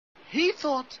He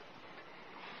thought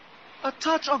a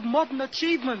touch of modern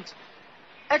achievement,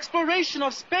 exploration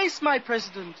of space, my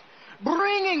president,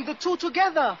 bringing the two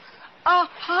together, a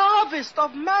harvest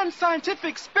of man's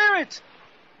scientific spirit.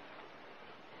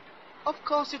 Of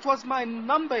course, it was my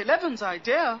number 11's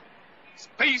idea.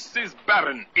 Space is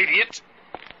barren, idiot.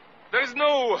 There's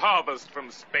no harvest from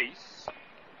space.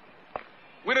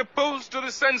 We're opposed to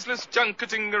the senseless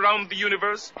junketing around the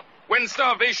universe when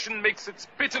starvation makes its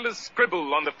pitiless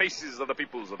scribble on the faces of the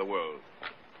peoples of the world.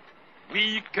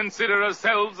 We consider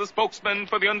ourselves the spokesmen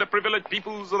for the underprivileged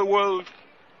peoples of the world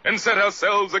and set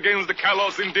ourselves against the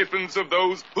callous indifference of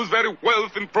those whose very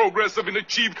wealth and progress have been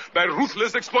achieved by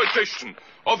ruthless exploitation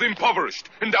of the impoverished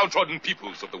and downtrodden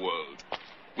peoples of the world.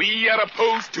 We are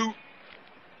opposed to...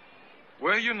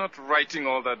 Were you not writing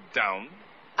all that down?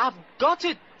 I've got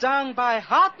it down by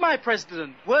heart, my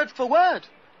president, word for word.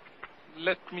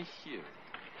 Let me hear it.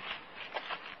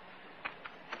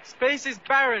 Space is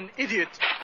barren, idiot.